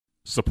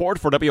Support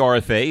for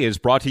WRFA is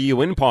brought to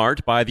you in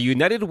part by the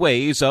United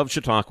Ways of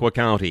Chautauqua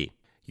County.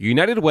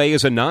 United Way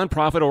is a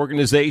nonprofit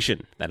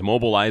organization that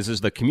mobilizes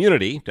the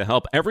community to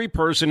help every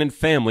person and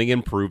family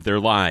improve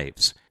their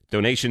lives.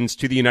 Donations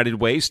to the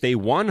United Way stay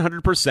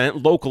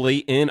 100% locally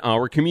in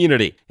our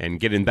community and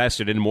get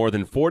invested in more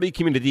than 40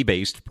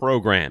 community-based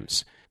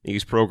programs.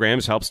 These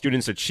programs help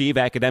students achieve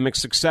academic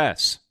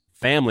success,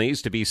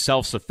 families to be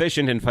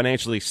self-sufficient and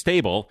financially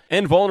stable,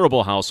 and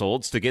vulnerable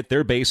households to get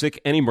their basic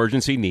and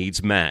emergency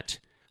needs met.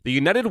 The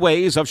United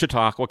Ways of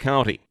Chautauqua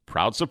County,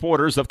 proud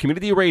supporters of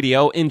community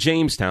radio in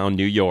Jamestown,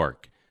 New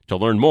York. To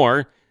learn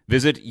more,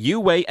 visit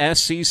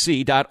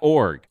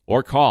uascc.org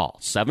or call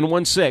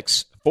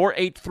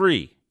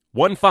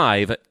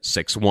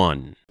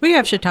 716-483-1561. We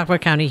have Chautauqua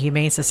County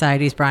Humane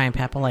Society's Brian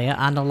Papalia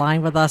on the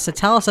line with us to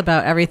tell us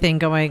about everything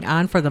going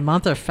on for the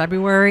month of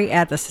February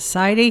at the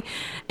Society,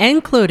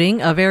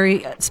 including a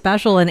very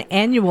special and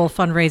annual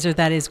fundraiser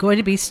that is going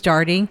to be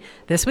starting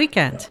this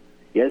weekend.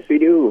 Yes, we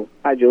do.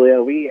 Hi,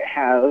 Julia. We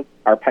have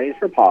our Pennies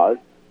for Paws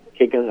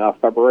kicking off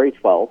February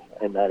 12th,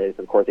 and that is,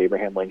 of course,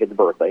 Abraham Lincoln's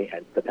birthday,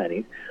 hence the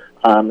pennies.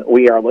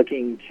 We are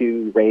looking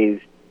to raise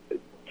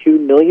 2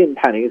 million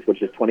pennies,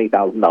 which is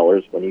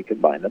 $20,000 when you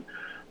combine them,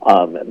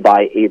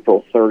 by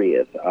April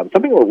 30th.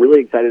 Something we're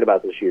really excited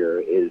about this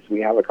year is we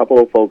have a couple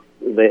of folks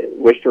that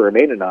wish to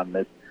remain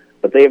anonymous,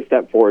 but they have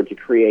stepped forward to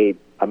create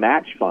a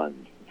match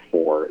fund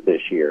for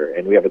this year,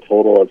 and we have a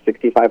total of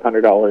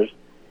 $6,500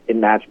 in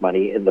match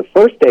money. And the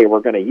first day we're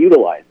going to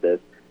utilize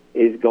this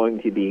is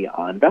going to be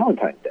on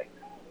Valentine's Day.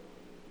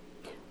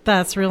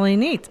 That's really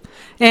neat.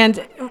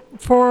 And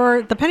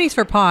for the Pennies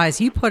for Paws,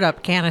 you put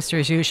up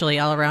canisters usually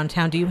all around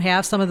town. Do you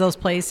have some of those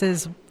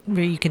places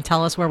where you can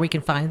tell us where we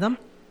can find them?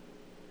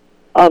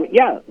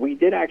 Yeah, we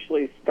did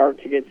actually start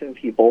to get some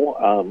people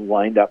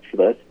lined up for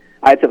this.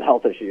 I had some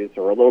health issues,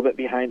 so we're a little bit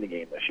behind the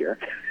game this year,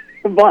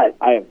 but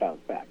I have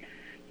bounced back.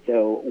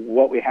 So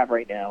what we have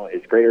right now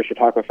is Greater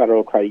Chautauqua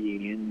Federal Credit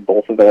Union.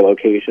 Both of their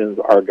locations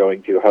are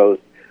going to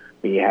host.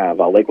 We have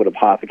Lakewood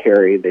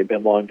Apothecary. They've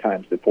been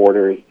longtime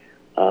supporters.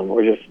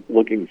 We're just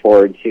looking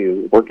forward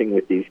to working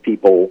with these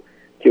people,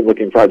 to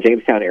looking for our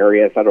Jamestown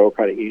area Federal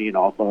Credit Union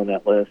also on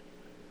that list.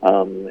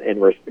 And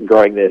we'll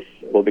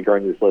be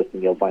growing this list,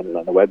 and you'll find it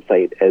on the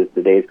website as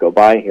the days go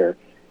by here.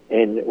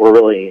 And we're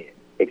really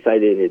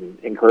excited and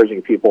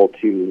encouraging people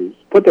to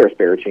put their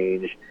spare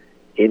change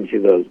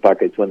into those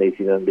buckets when they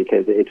see them,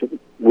 because it's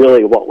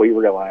really what we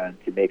rely on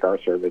to make our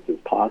services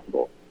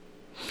possible.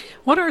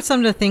 What are some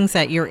of the things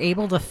that you're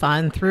able to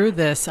fund through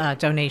this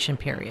donation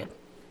period?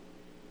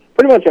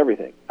 Pretty much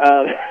everything.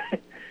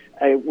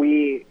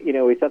 We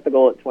set the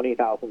goal at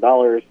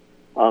 $20,000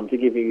 to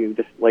give you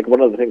just like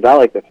one of the things I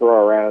like to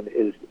throw around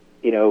is,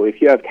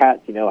 if you have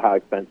cats, you know how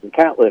expensive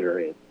cat litter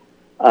is.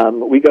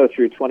 We go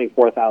through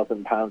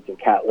 24,000 pounds of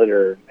cat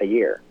litter a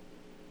year.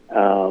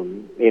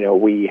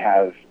 We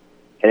have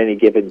at any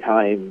given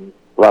time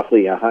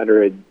roughly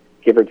 100,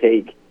 give or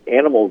take,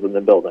 animals in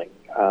the building.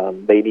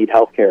 They need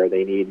health care,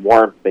 they need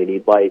warmth, they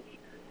need lights,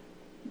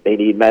 they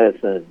need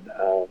medicine.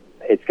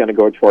 It's going to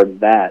go towards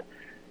that.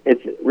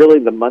 It's really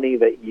the money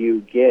that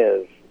you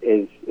give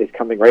is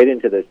coming right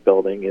into this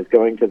building, is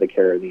going to the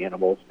care of the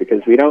animals,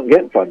 because we don't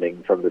get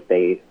funding from the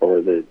state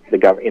or the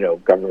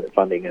government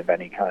funding of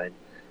any kind.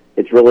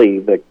 It's really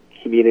the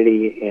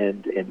community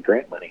and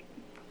grant money.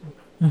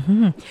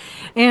 Mm-hmm.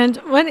 And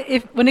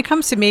when it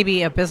comes to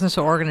maybe a business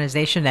or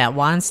organization that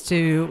wants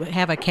to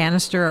have a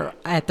canister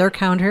at their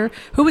counter,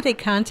 who would they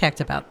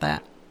contact about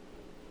that?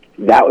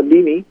 That would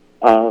be me.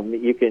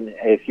 You can,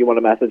 if you want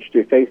to message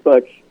through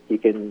Facebook, you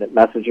can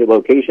message your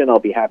location. I'll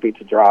be happy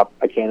to drop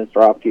a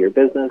canister off to your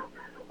business.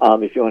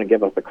 If you want to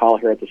give us a call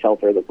here at the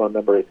shelter, the phone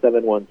number is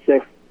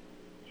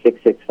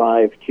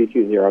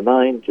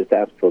 716-665-2209. Just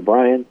ask for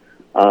Brian.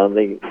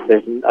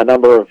 There's a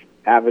number of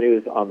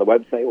avenues on the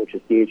website, which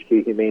is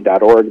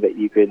chqhumane.org, that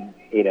you can,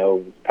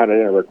 put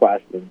in a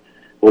request, and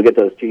we'll get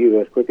those to you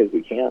as quick as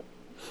we can.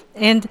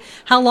 And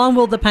how long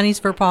will the Pennies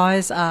for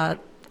Paws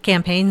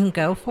campaign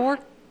go for?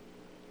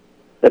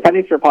 The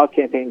Pennies for Paws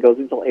campaign goes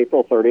until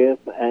April 30th,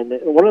 and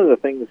one of the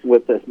things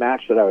with this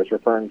match that I was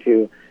referring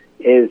to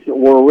is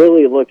we're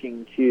really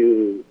looking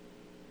to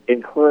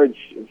encourage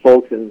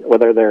folks,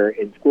 whether they're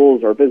in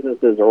schools or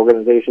businesses or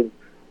organizations,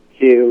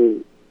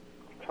 to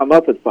come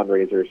up with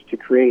fundraisers to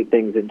create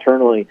things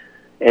internally,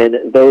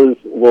 and those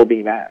will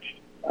be matched.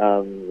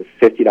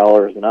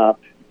 $50 and up,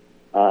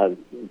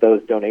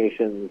 those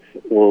donations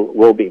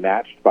will be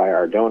matched by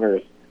our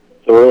donors.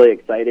 So we're really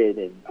excited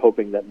and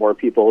hoping that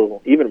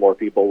even more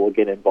people will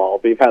get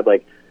involved. We've had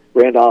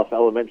Randolph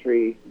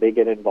Elementary, they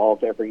get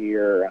involved every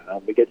year.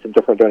 We get some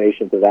different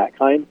donations of that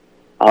kind.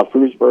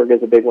 Frewsburg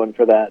is a big one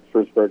for that,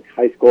 Frewsburg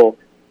High School.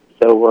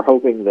 So we're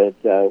hoping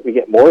that we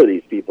get more of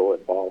these people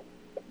involved.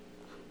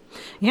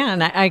 Yeah,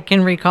 and I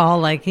can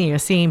recall,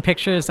 seeing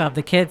pictures of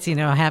the kids,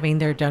 having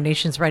their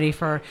donations ready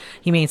for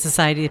Humane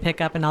Society to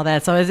pick up and all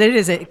that. So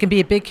it can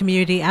be a big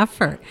community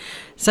effort.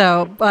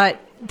 So, but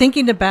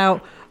thinking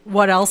about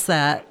what else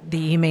that the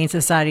Humane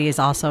Society is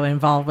also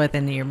involved with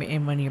in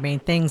one of your main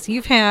things.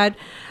 You've had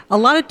a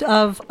lot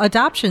of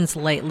adoptions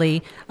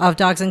lately of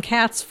dogs and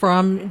cats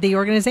from the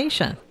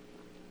organization.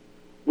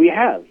 We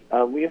have.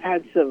 We've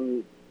had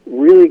some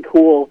really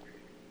cool.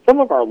 Some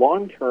of our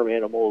long-term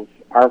animals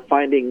are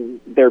finding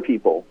their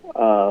people.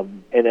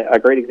 And a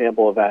great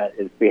example of that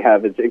is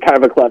it's kind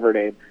of a clever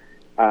name.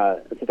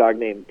 It's a dog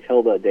named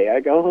Tilda Day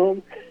I Go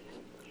Home.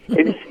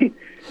 And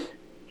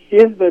she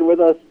has been with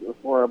us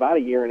for about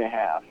a year and a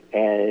half,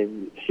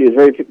 and she was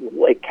very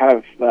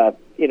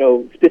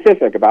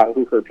specific about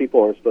who her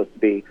people are supposed to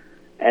be.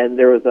 And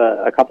there was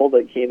a couple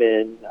that came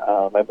in.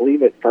 I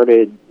believe it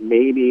started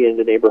maybe in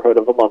the neighborhood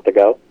of a month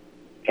ago,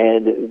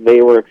 and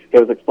it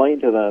was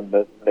explained to them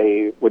that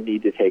they would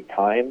need to take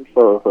time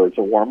for her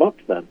to warm up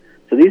to them.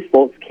 So these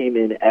folks came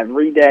in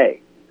every day.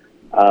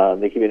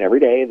 They came in every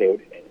day. They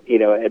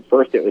would, at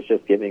first it was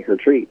just giving her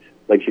treats.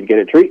 Like she'd get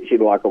a treat,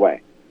 she'd walk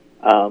away.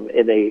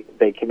 And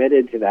they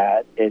committed to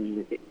that,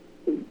 and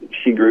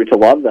she grew to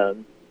love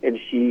them. And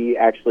she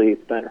actually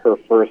spent her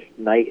first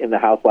night in the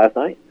house last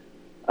night.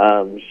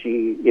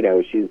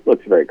 She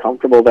looks very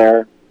comfortable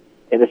there,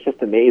 and it's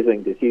just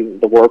amazing to see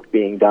the work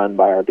being done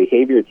by our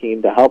behavior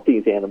team to help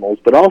these animals,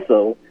 but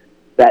also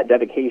that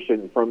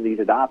dedication from these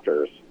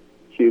adopters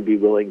to be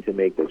willing to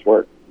make this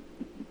work.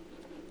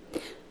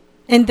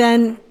 And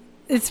then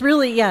it's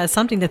really,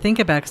 something to think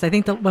about, because I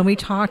think that when we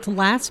talked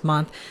last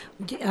month,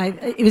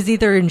 it was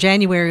either in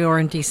January or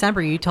in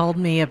December, you told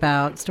me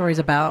about stories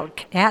about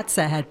cats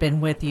that had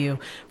been with you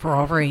for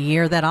over a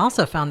year that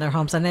also found their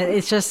homes. And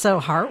it's just so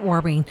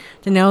heartwarming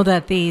to know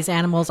that these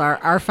animals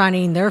are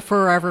finding their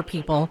forever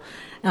people,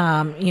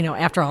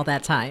 after all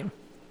that time.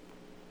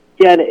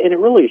 Yeah, and it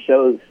really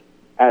shows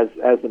as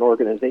an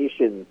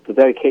organization the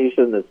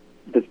dedication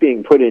that's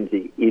being put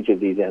into each of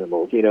these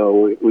animals.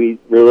 We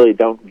really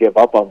don't give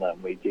up on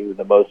them. We do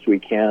the most we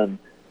can,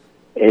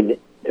 and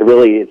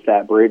really it's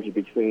that bridge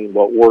between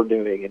what we're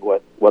doing and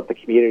what the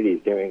community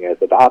is doing as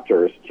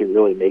adopters to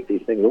really make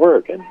these things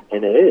work, and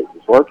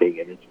it's working,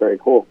 and it's very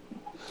cool.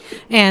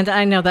 And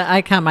I know that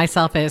I count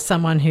myself as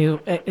someone who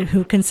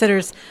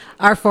considers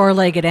our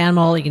four-legged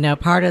animal,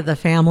 part of the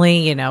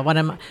family, one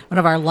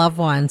of our loved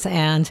ones.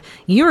 And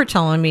you were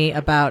telling me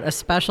about a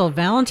special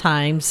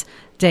Valentine's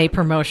Day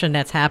promotion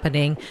that's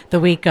happening the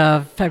week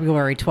of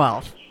February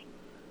 12th.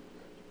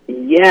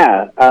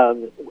 Yeah,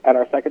 at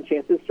our Second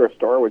Chances Thrift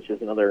Store, which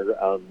is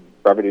another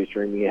revenue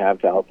stream we have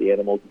to help the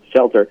animals at the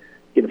shelter.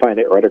 You can find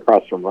it right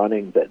across from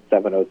Runnings at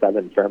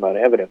 707 Fairmount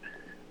Avenue.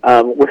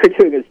 We're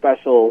doing a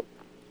special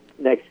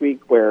next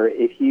week where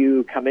if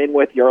you come in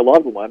with your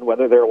loved one,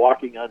 whether they're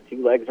walking on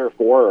two legs or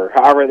four, or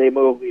however they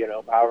move,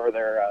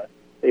 however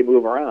they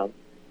move around,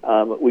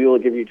 we will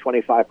give you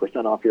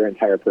 25% off your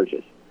entire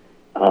purchase.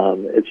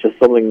 It's just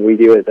something we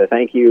do as a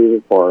thank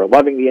you for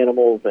loving the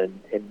animals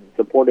and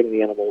supporting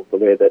the animals the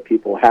way that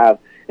people have.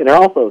 And there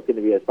also is going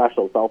to be a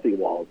special selfie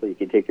wall so you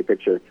can take a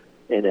picture,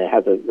 and it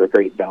has a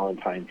great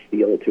Valentine's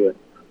feel to it.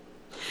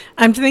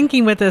 I'm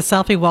thinking with the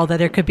selfie wall that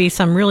there could be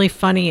some really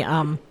funny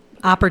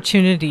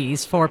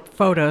opportunities for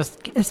photos,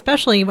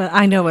 especially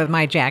I know with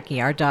my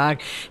Jackie, our dog.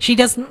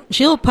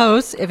 She'll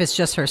pose if it's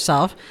just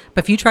herself,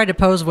 but if you try to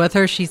pose with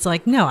her, she's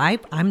like, no,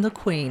 I'm the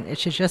queen. It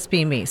should just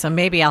be me. So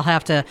maybe I'll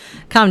have to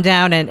come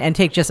down and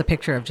take just a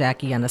picture of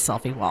Jackie on the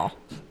selfie wall.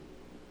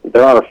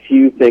 There are a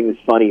few things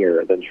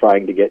funnier than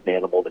trying to get an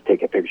animal to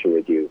take a picture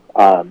with you.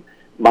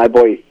 My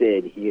boy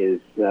Sid, he is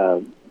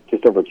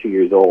just over 2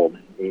 years old.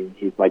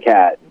 He's my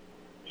cat.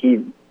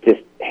 He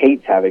just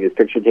hates having his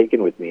picture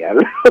taken with me. I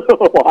don't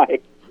know why.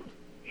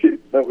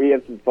 But we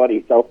have some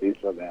funny selfies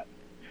from that.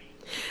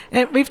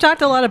 And we've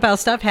talked a lot about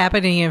stuff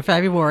happening in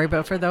February,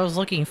 but for those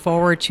looking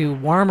forward to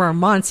warmer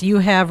months, you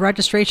have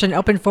registration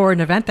open for an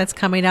event that's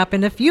coming up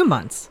in a few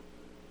months.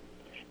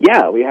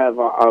 Yeah, we have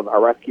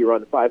our Rescue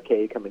Run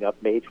 5K coming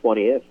up May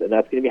 20th, and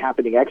that's going to be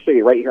happening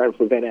actually right here on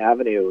Flavanna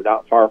Avenue,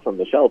 not far from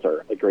the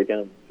shelter, like right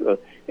down.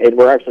 And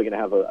we're actually going to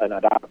have an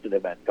adoption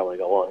event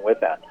going along with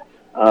that.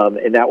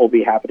 And that will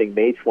be happening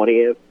May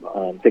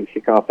 20th. Things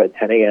kick off at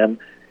 10 a.m.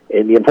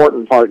 And the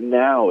important part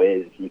now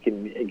is you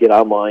can get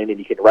online and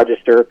you can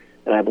register.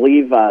 And I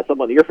believe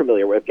someone you're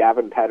familiar with,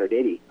 Gavin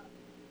Paterniti,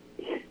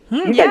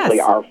 he's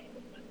actually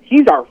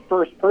he's our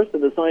first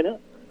person to sign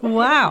up.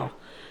 Wow.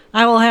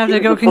 I will have to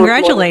go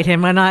congratulate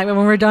him when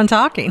we're done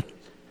talking.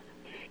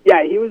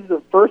 Yeah, he was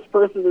the first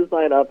person to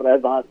sign up, and I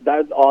thought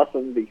that's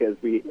awesome because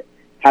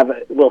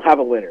we'll have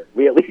a winner.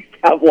 We at least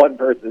have one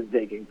person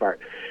taking part.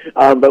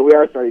 But we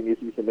are starting to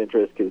see some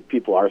interest because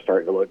people are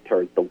starting to look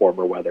towards the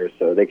warmer weather.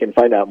 So they can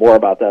find out more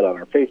about that on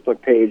our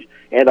Facebook page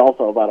and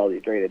also about all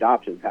these great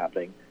adoptions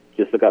happening.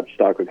 Just look up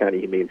Chautauqua County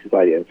Humane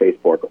Society on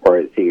Facebook or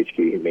at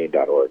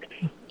chqhumane.org.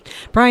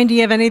 Brian, do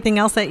you have anything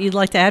else that you'd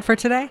like to add for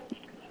today?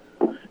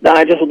 No,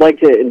 I just would like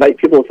to invite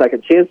people to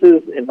Second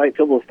Chances, invite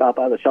people to stop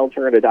by the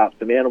shelter and adopt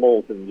some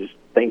animals, and just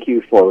thank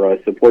you for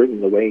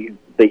supporting the way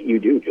that you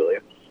do, Julia.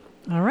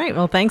 All right.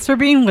 Well, thanks for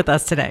being with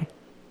us today.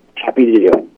 Happy to do it.